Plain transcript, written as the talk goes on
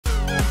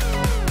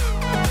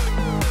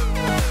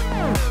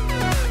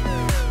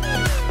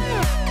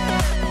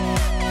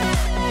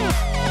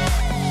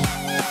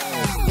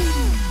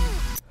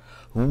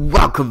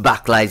Welcome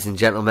back, ladies and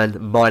gentlemen.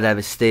 My name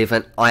is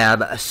Stephen. I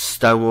am a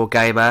StoneWall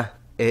gamer.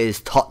 It is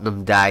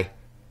Tottenham Day.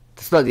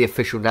 That's not the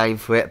official name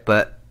for it,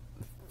 but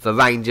for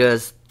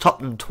Rangers,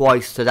 Tottenham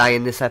twice today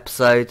in this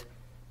episode.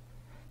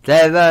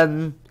 They're,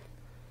 to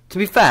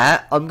be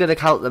fair, I'm going to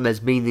count them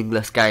as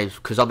meaningless games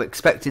because I'm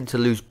expecting to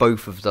lose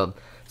both of them.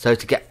 So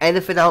to get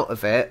anything out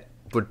of it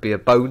would be a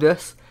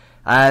bonus.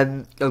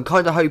 I'm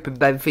kind of hoping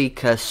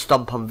Benfica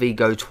stomp on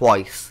Vigo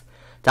twice.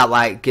 That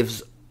way it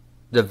gives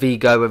the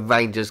Vigo and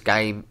Rangers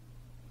game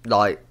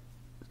like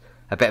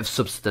a bit of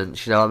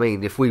substance, you know what I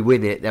mean? If we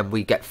win it, then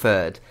we get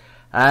third.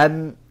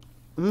 Not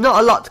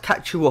a lot to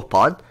catch you up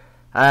on.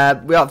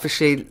 We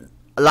obviously,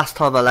 last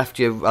time I left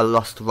you, I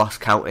lost to Ross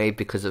County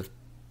because of,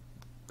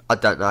 I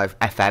don't know,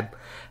 FM.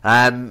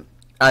 And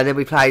then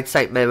we played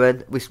St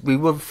Mirren. We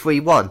won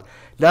 3-1.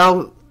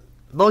 Now,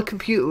 my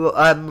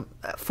computer,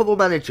 Football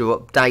Manager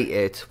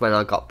updated when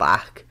I got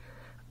back.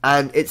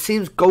 And it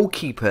seems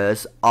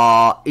goalkeepers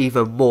are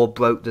even more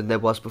broke than there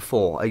was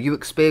before. Are you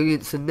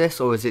experiencing this,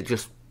 or is it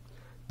just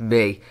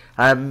me?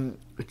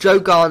 Joe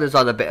Garner's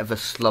on a bit of a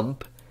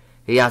slump.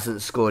 He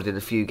hasn't scored in a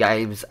few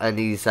games, and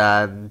he's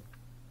getting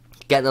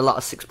a lot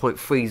of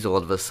 6.3s all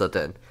of a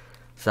sudden.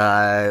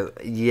 So,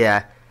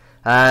 yeah.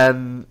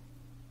 But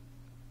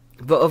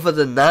other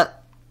than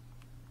that,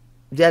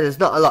 yeah, there's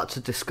not a lot to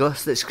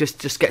discuss. Let's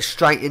just get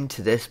straight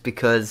into this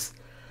because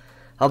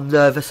I'm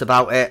nervous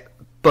about it.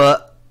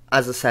 But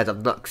as I said,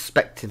 I'm not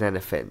expecting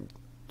anything.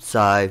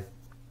 So,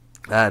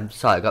 sorry,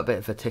 I got a bit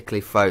of a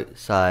tickly throat.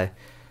 So,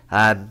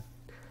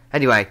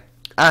 anyway,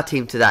 our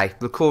team today: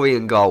 McCrory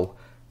in goal,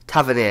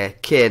 Tavernier,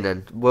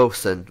 Kiernan,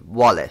 Wilson,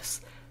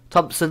 Wallace,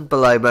 Thompson,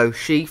 Belomo,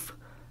 Sheaf.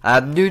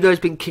 Nuno's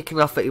been kicking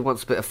off that he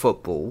wants a bit of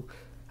football.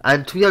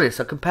 And to be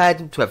honest, I compared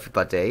him to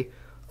everybody.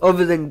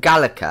 Other than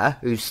Gallagher,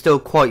 who's still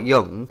quite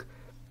young,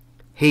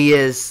 he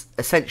is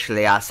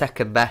essentially our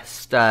second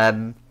best,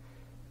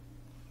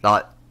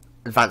 like,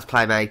 advanced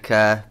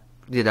playmaker.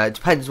 You know, it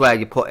depends where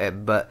you put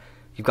him, but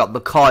you've got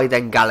Mackay,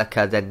 then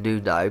Gallagher, then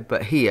Nuno.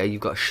 But here you've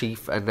got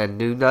Sheaf and then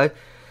Nuno.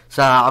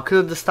 So I could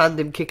understand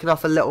him kicking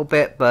off a little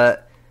bit,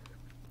 but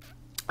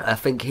I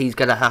think he's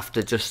going to have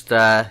to just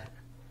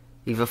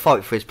either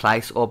fight for his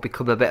place or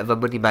become a bit of a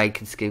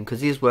money-making scheme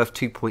because he's worth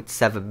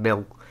 2.7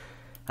 mil.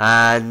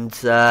 And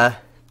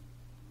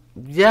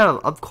yeah,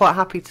 I'm quite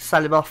happy to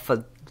sell him off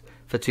for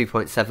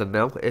 2.7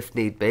 mil if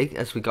need be,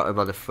 as we got him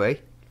on a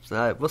free.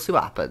 So we'll see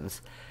what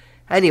happens.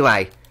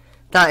 Anyway,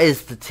 that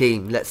is the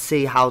team. Let's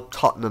see how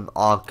Tottenham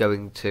are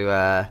going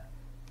to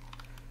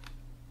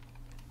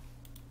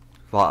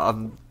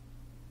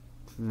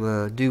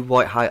new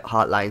White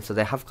Hart Lane, so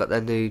they have got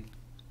their new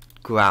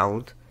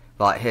ground.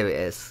 Right, here it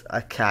is.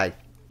 Okay,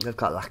 they've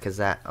got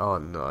Lacazette. Oh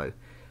no.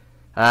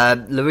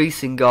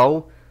 Lloris in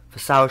goal for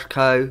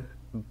Southco,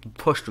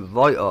 pushed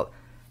right up.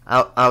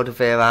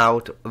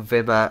 Alderweireld,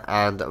 Wimmer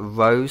and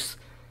Rose.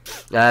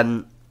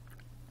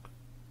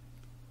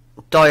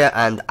 Dyer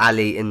and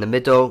Ali in the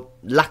middle,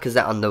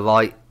 Lacazette on the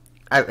right,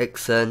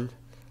 Ericsson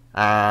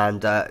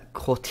and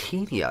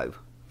Coutinho.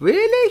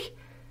 Really?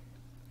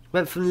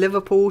 Went from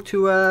Liverpool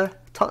to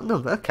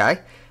Tottenham,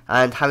 okay.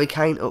 And Harry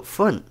Kane up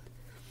front.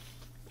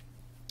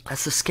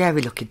 That's a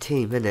scary looking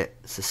team, isn't it?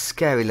 It's a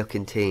scary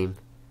looking team.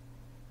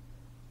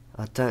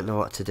 I don't know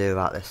what to do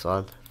about this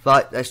one.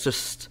 Right, let's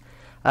just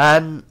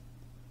what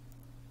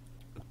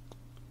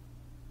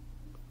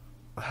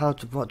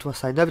do I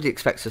say? Nobody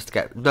expects us to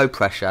get no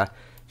pressure.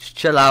 Just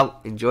chill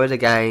out, enjoy the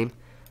game.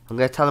 I'm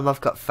going to tell them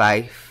I've got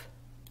faith.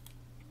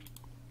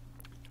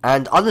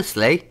 And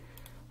honestly,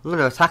 I'm going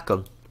to attack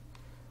them.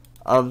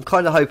 I'm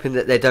kind of hoping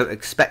that they don't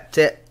expect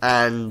it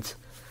and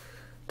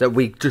that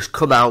we just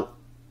come out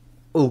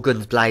all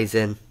guns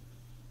blazing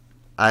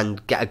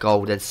and get a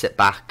goal then sit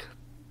back.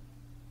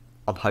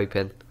 I'm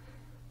hoping.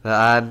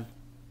 But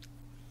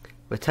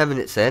we're 10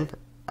 minutes in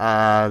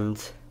and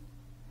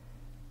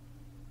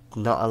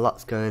not a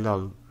lot's going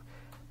on.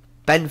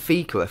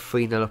 Benfica are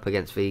 3-0 up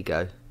against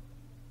Vigo.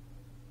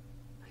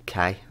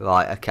 Okay,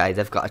 right, okay,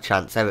 they've got a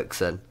chance.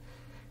 Ericsson,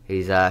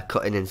 he's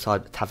cutting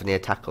inside the Tavernier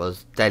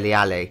tackles. Dele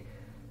Alli.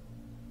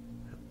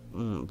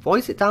 Why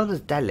is it down as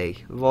Dele?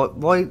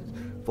 Why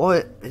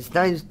his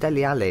name's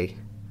Dele Alli?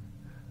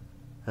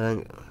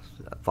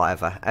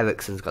 Whatever,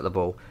 Ericsson's got the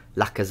ball.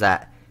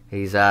 Lacazette,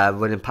 he's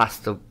running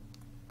past the...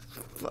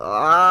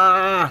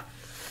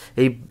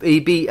 He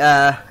beat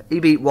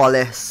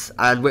Wallace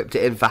and whipped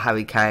it in for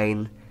Harry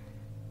Kane.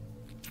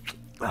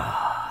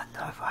 Oh,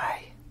 no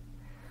way.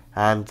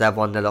 And they're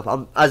 1-0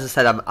 up. As I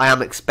said, I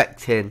am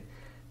expecting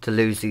to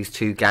lose these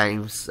two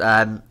games.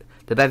 The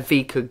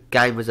Benfica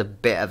game was a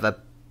bit of a,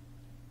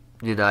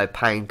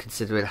 pain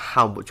considering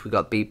how much we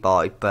got beat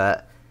by.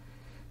 But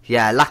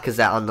yeah,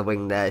 Lacazette on the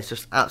wing there, it's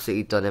just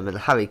absolutely done him. And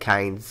Harry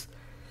Kane's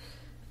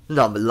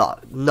not a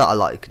lot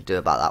you can do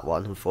about that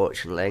one,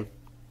 unfortunately.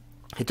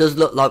 It does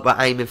look like we're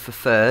aiming for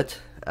third.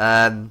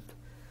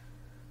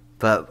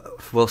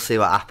 But we'll see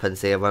what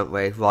happens here, won't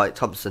we? Right,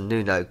 Thompson,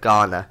 Nuno,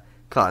 Garner.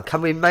 Come on,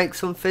 can we make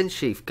something?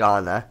 Sheaf,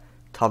 Garner,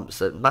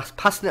 Thompson.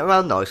 Passing it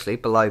around nicely,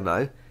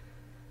 Belomo.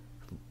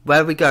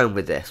 Where are we going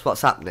with this?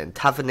 What's happening?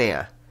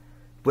 Tavernier.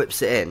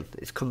 whips it in.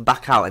 It's come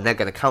back out, and they're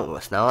going to counter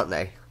us now, aren't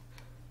they?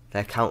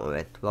 They're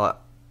countering. Right,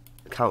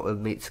 counter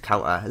meets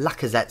counter.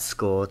 Lacazette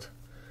scored.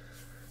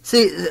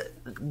 See,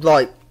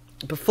 like,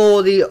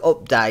 before the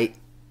update,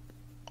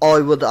 I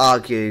would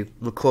argue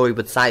McCrory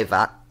would say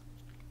that.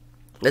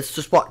 Let's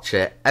just watch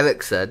it.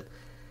 Ericsson,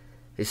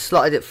 he's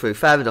slotted it through.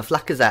 Fair enough,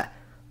 Lacazette.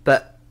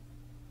 But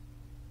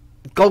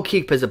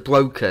goalkeepers are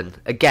broken.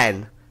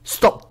 Again,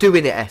 stop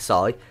doing it,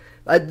 SI.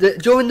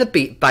 During the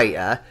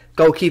beta,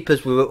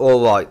 goalkeepers were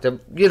alright.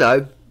 You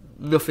know,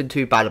 nothing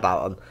too bad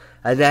about them.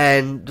 And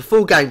then the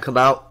full game come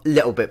out, a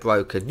little bit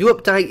broken. You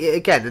update it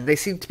again, and they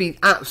seem to be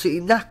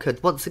absolutely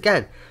knackered once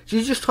again. So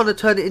you're just trying to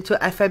turn it into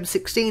an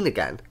FM16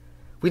 again.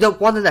 We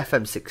don't want an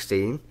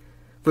FM16.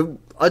 But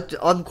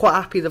I'm quite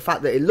happy the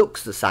fact that it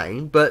looks the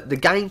same, but the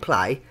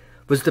gameplay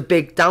was the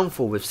big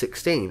downfall with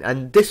 16,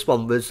 and this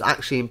one was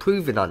actually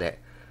improving on it.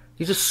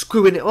 You're just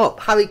screwing it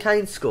up. Harry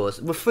Kane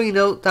scores. We're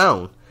 3-0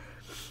 down.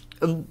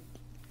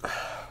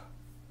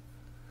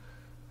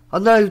 I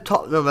know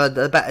Tottenham are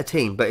the better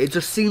team, but it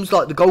just seems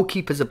like the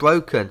goalkeepers are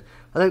broken.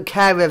 I don't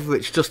care whether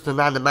it's just an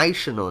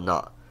animation or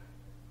not.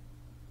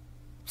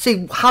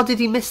 See, how did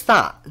he miss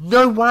that?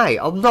 No way,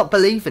 I'm not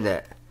believing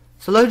it.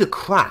 It's a load of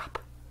crap.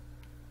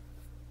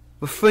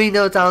 We're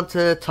 3-0 down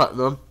to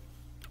Tottenham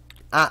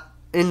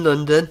in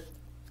London,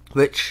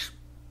 which,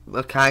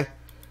 okay,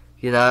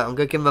 you know, I'm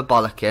going to give him a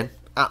bollocking.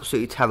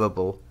 Absolutely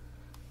terrible.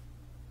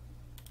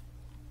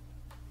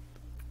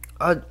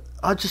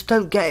 I just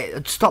don't get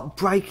it. Stop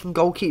breaking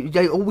goalkeepers.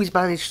 They always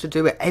manage to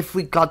do it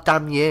every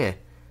goddamn year.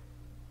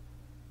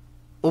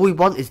 All we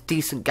want is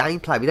decent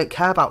gameplay. We don't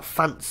care about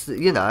fancy,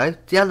 you know.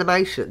 The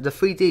animation, the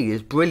 3D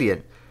is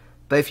brilliant.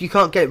 But if you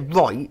can't get it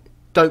right,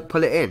 don't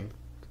put it in.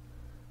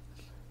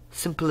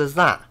 Simple as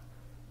that.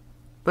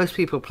 Most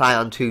people play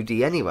on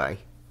 2D anyway.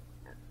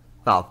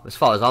 Well, as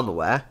far as I'm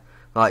aware.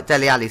 Right,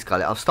 Dele Alli's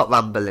got it. I'll stop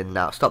rambling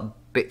now. Stop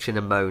bitching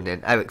and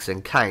moaning.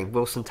 Ericsson, Kane,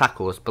 Wilson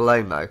tackles,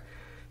 Belomo.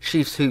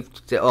 Sheaves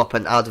hooped it up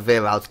and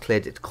Alderweireld's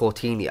cleared it to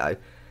Coutinho,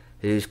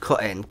 who's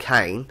cut in.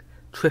 Kane,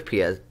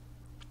 Trippier,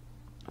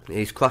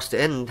 he's crossed it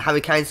in, and Harry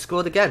Kane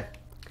scored again.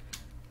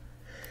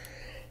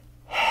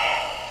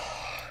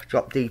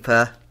 Drop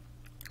deeper,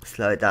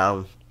 slow it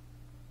down,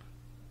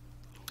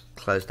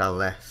 close down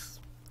less.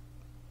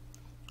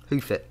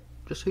 Hoof it,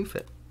 just hoof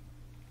it,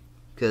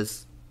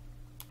 because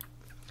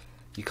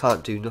you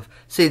can't do nothing.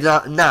 See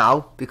that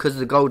now, because of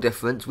the goal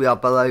difference, we are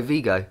below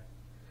Vigo.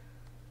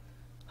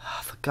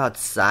 For God's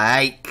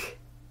sake.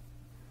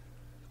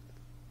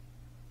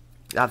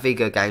 That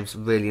Vigo game's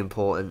really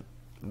important.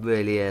 It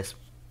really is.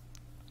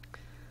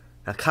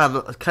 I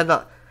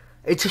cannot.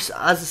 It just,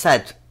 as I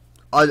said,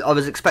 I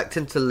was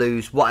expecting to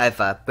lose,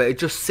 whatever, but it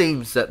just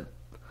seems that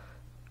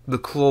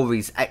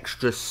McCrory's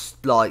extra,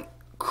 like,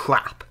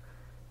 crap.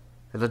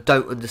 And I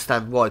don't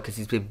understand why, because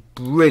he's been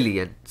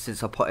brilliant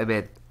since I put him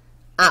in.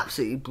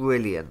 Absolutely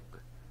brilliant.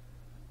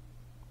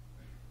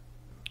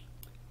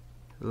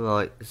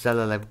 Right,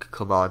 Zelalem,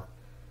 come on.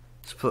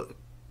 Let's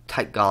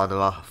take Garner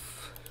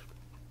off.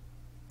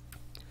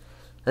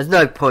 There's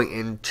no point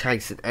in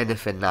chasing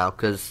anything now,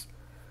 because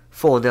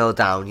 4-0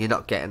 down, you're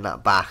not getting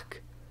that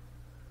back.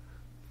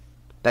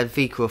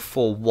 Benfica are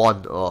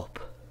 4-1 up.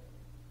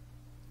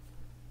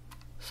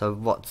 So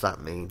what's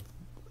that mean?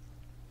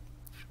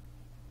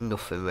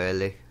 Nothing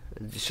really.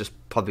 It just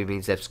probably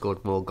means they've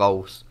scored more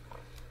goals.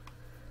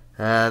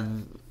 We're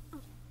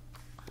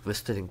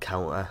still in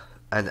counter,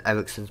 and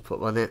Ericsson's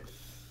put on it.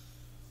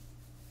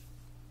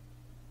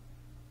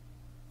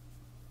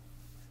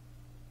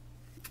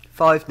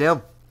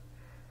 5-0.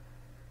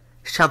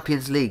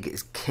 Champions League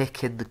is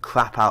kicking the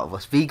crap out of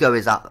us. Vigo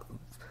is at...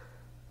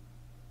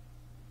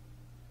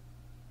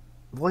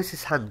 Why is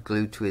his hand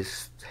glued to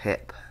his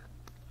hip?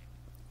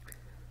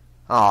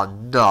 Oh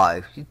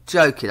no, you're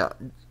joking.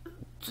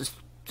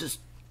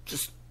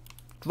 Just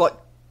like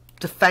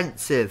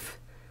defensive.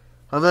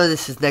 I know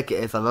this is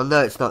negative and I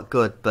know it's not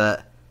good,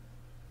 but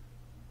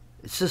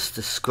it's just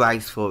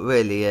disgraceful. It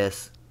really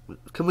is.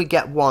 Can we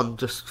get one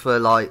just for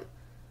like,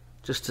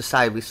 just to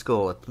say we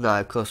scored? No,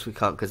 of course we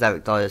can't, because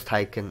Eric Dyer's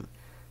taken the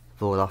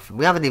ball off.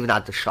 We haven't even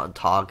had the shot on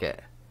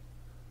target.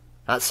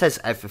 That says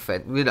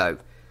everything, you know.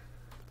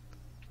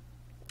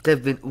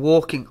 They've been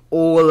walking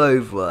all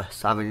over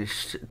us, having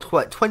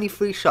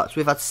 23 shots.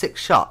 We've had 6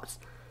 shots.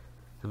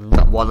 And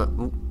not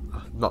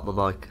one, not the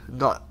mic,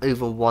 not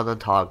even one on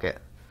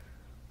target.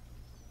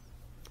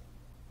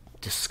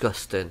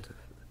 Disgusting.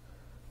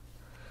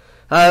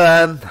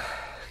 Yeah,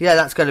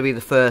 that's going to be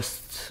the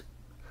first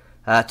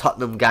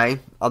Tottenham game.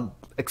 I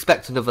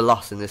expect another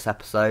loss in this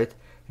episode.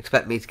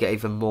 Expect me to get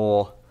even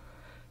more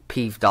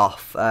peeved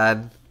off,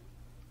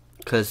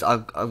 because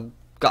I've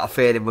got a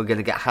feeling we're going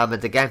to get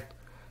hammered again.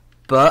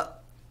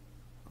 But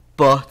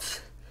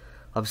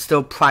I'm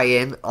still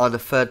praying on a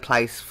 3rd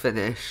place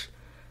finish,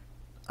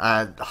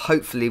 and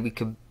hopefully we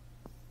can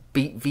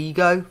beat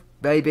Vigo.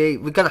 Maybe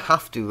we're going to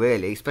have to,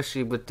 really,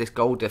 especially with this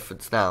goal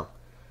difference now.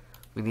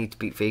 We need to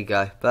beat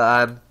Vigo, but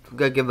I'm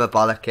going to give him a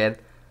bollocking.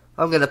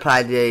 I'm going to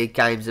play the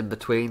games in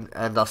between,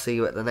 and I'll see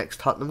you at the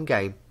next Tottenham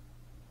game.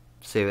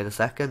 See you in a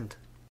second.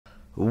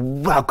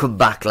 Welcome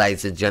back,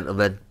 ladies and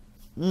gentlemen.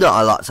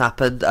 Not a lot's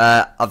happened.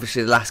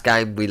 Obviously, the last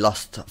game we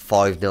lost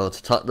 5-0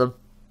 to Tottenham.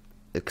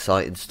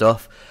 Exciting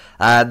stuff.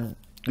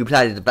 We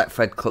played in the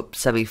Betfred Cup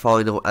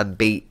semi-final and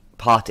beat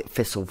Partick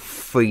Thistle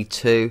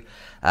 3-2.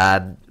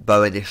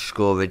 Bowenish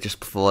scoring just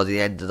before the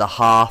end of the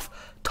half.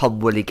 Tom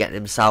Woolley getting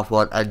himself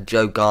one, and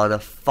Joe Garner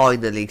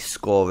finally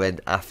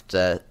scoring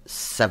after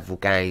several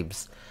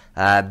games.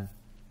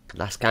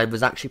 Last game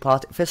was actually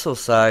Partick Thistle,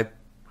 so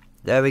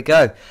there we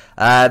go.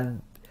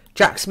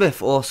 Jack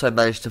Smith also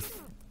managed to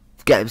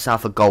get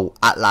himself a goal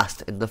at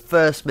last in the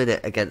first minute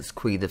against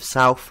Queen of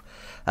South.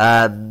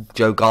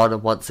 Joe Garner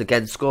once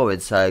again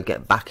scoring, so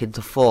getting back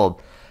into form.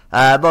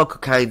 Michael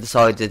Caine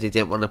decided he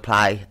didn't want to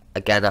play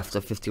again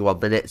after 51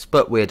 minutes,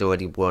 but we had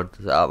already won.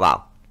 So,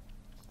 well,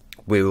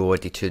 we were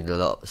already 2-0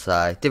 up,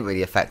 so it didn't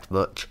really affect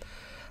much.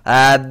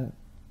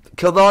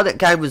 Kilmarnock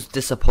game was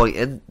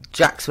disappointing.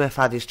 Jack Smith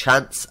had his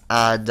chance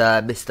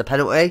and missed the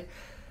penalty.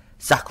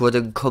 Zach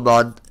Rudden come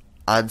on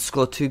and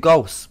scored 2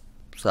 goals.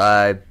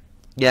 So,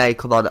 yeah, he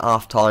come on at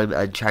half time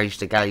and changed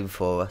the game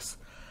for us.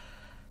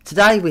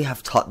 Today we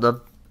have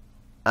Tottenham.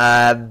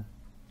 I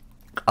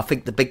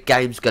think the big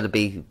game's going to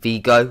be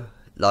Vigo,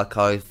 like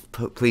I've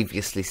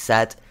previously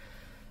said.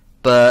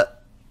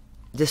 But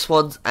this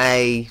one's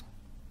a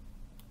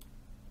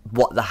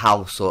what the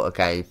hell sort of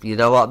game. You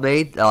know what I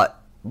mean? Like,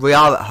 we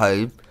are at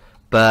home,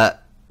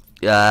 but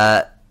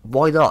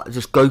why not?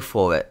 Just go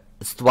for it.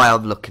 That's the way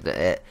I'm looking at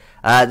it.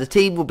 The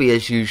team will be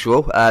as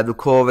usual.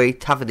 McCrory,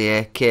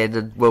 Tavernier,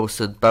 Kiernan,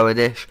 Wilson,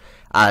 Bowenish,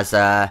 as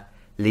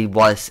Lee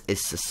Wallace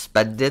is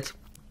suspended.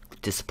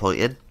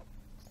 Disappointing.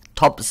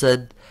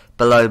 Thompson,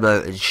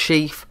 Belomo and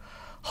Sheaf.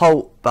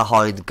 Holt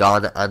behind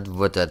Garner and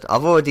Rudden.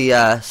 I've already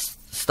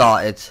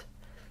started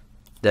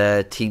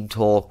the team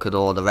talk and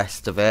all the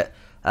rest of it.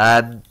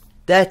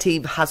 Their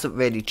team hasn't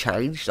really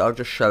changed. I'll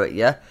just show it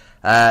you.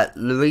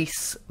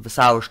 Luis,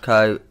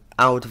 Vasalsko,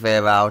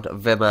 Alderweireld,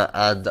 Vimmer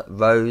and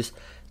Rose.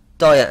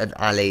 Dyer and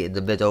Ali in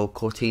the middle.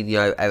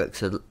 Coutinho,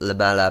 Ericsson,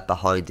 Lamella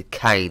behind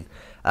Kane.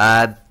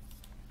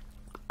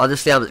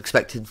 Honestly, I'm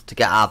expecting to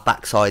get our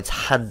backsides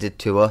handed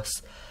to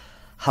us.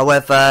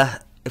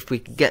 However, if we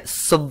can get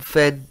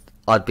something,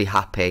 I'd be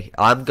happy.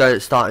 I'm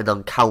starting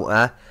on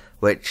counter,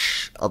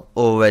 which I'm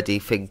already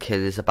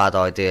thinking is a bad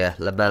idea.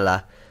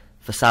 Lamella,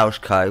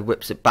 Vasalsko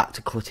whips it back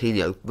to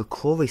Coutinho.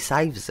 McCrory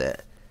saves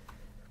it.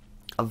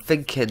 I'm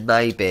thinking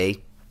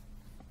maybe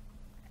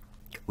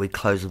we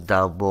close them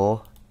down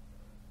more,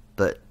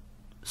 but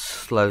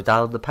slow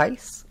down the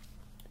pace.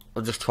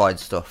 I'm just trying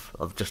stuff.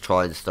 I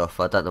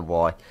don't know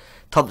why.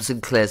 Thompson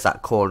clears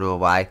that corner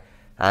away,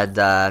 and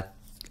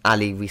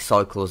Ali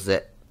recycles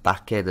it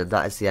back in, and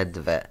that is the end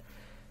of it.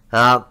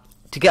 To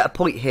get a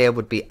point here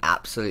would be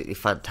absolutely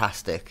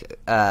fantastic,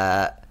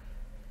 but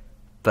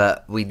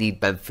we need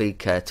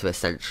Benfica to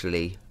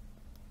essentially,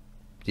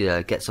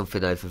 get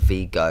something over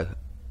Vigo.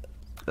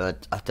 I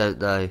don't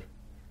know.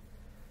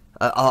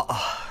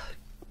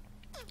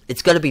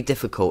 It's going to be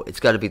difficult.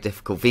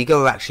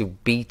 Vigo are actually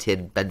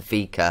beating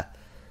Benfica,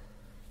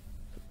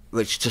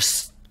 which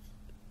just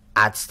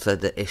adds to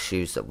the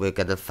issues that we're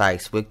going to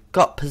face. We've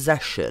got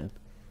possession.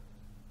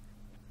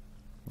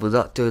 We're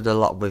not doing a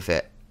lot with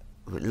it.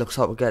 It looks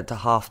like we're getting to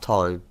half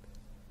time.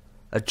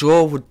 A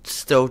draw would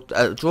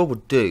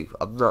do.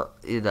 I'm not,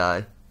 I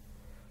can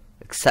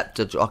accept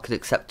a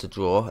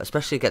draw,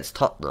 especially against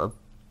Tottenham.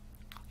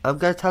 I'm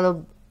going to tell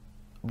them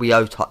we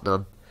owe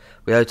Tottenham.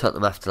 We owe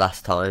Tottenham after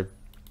last time.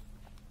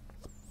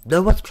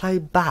 No one's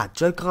playing bad.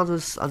 Joe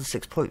Garner's on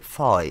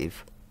 6.5.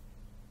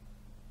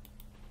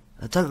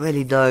 I don't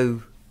really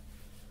know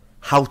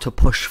how to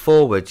push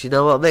forward. You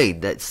know what I mean?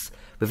 That's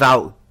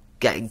without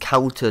getting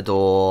countered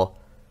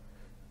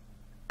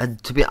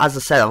and to be, as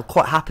I said, I'm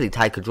quite happy to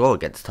take a draw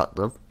against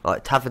Tottenham.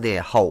 Like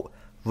Tavernier, Holt,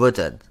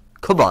 Rudden.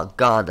 Come on,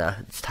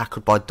 Garner. It's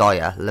tackled by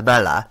Dyer.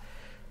 Lamella.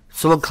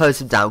 Someone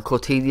closed him down.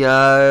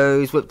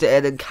 Coutinho's whipped it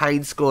in and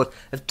Kane scored.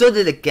 They've done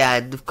it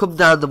again. They've come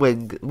down the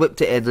wing,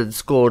 whipped it in and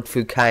scored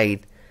through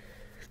Kane.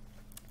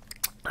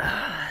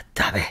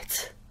 Damn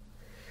it.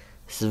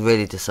 This is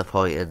really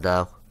disappointing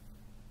now.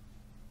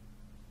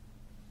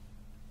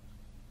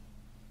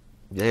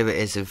 Here it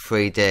is in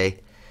 3D.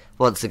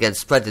 Once again,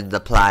 spreading the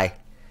play.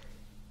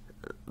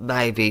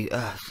 Maybe,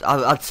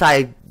 I'd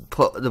say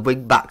put the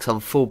wing backs on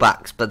full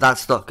backs, but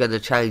that's not going to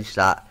change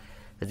that.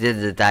 At the end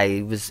of the day,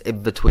 he was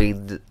in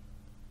between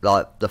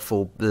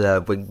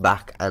the wing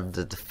back and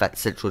the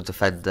central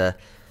defender.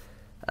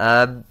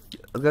 I'm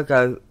going to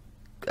go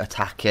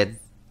attacking,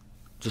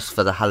 just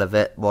for the hell of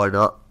it, why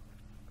not?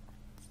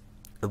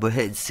 And we're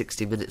hitting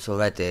 60 minutes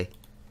already.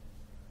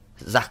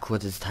 Zach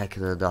Wood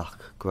taken a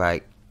knock,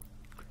 great.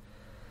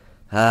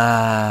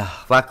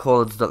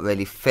 Waghorn's not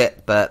really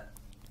fit, but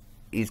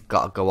he's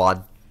got to go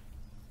on.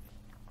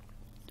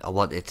 I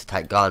wanted to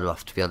take Garner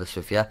off, to be honest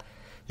with you.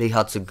 Lee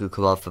Hudson could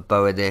come on for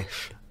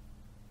Bowenish.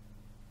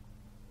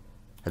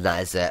 And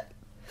that is it.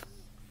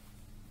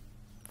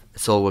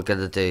 That's all we're going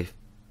to do.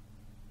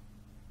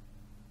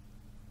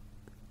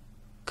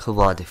 Come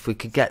on, if we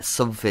could get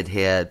something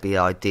here, it'd be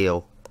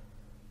ideal.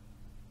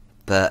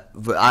 But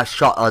our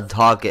shot on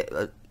target,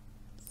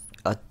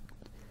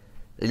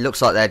 it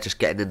looks like they're just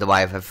getting in the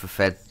way of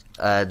everything.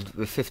 And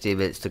with 15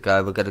 minutes to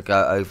go, we're going to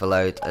go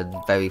overload and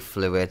very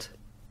fluid.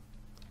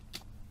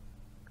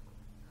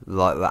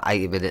 Right, we're at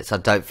 80 minutes. I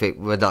don't think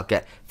we're not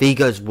getting...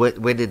 Vigo's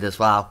winning as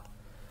well.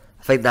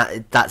 I think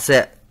that's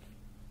it.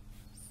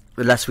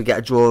 Unless we get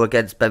a draw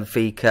against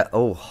Benfica.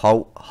 Oh,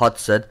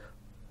 Hodgson.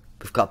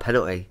 We've got a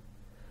penalty.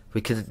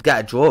 We can get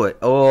a draw.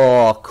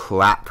 Oh,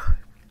 crap.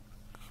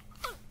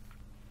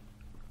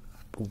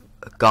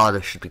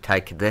 Garner should be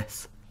taking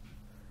this.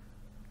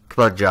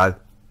 Come on, Joe.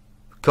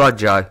 Come on,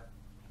 Joe.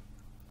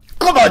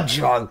 Come on,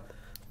 Joe.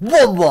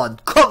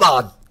 1-1. Come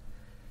on.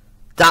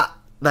 That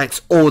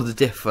makes all the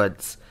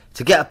difference.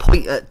 To get a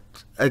point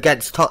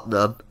against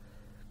Tottenham.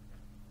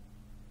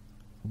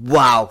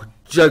 Wow.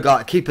 Joe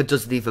Garner, keeper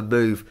doesn't even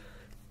move.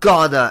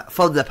 Garner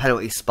from the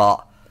penalty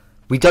spot.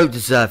 We don't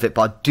deserve it,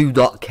 but I do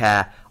not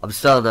care. I'm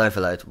still on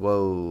overload.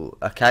 Whoa.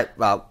 Okay,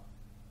 well.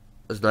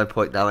 There's no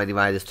point now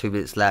anyway. There's 2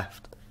 minutes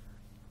left.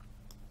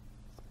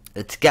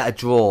 And to get a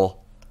draw,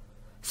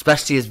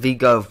 especially as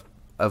Vigo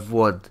have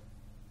won.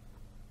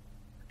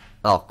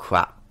 Oh,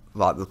 crap.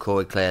 Right,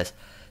 recording clears.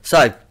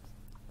 So,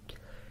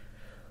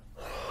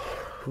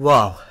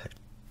 wow.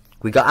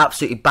 We got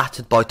absolutely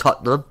battered by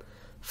Tottenham.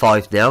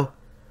 5-0.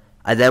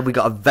 And then we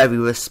got a very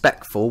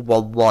respectful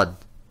 1-1.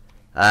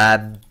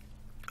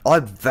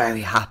 I'm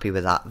very happy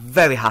with that.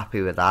 Very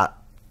happy with that.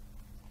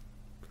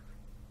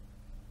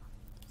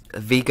 A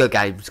Vigo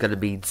game is going to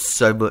mean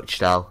so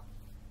much now.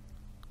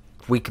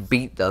 If we can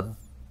beat them,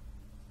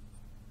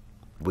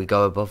 we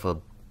go above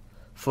them.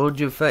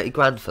 430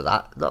 grand for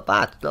that. Not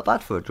bad. Not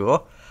bad for a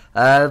draw.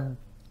 Let's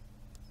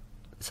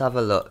have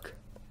a look.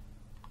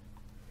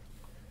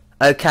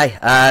 Okay.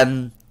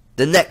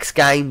 The next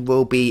game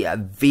will be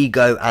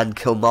Vigo and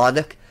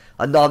Kilmarnock.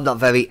 I know I'm not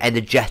very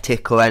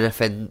energetic or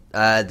anything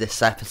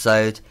this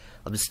episode.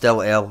 I'm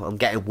still ill. I'm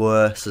getting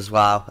worse as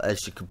well,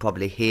 as you can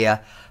probably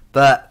hear.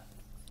 But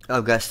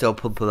I'm going to still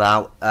pump them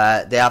out.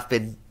 They have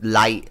been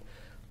late,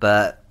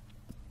 but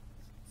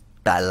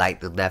better late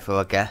than never,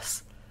 I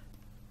guess.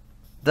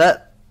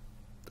 But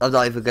I'm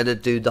not even going to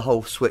do the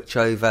whole switch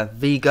over.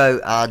 Vigo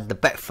and the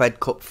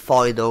Betfred Cup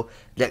final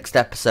next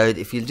episode.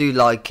 If you do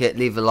like it,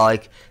 leave a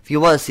like. If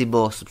you want to see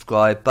more,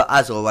 subscribe. But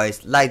as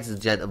always, ladies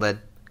and gentlemen,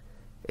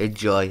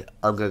 enjoy.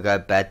 I'm going to go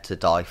to bed to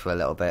die for a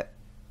little bit.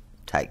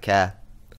 Take care.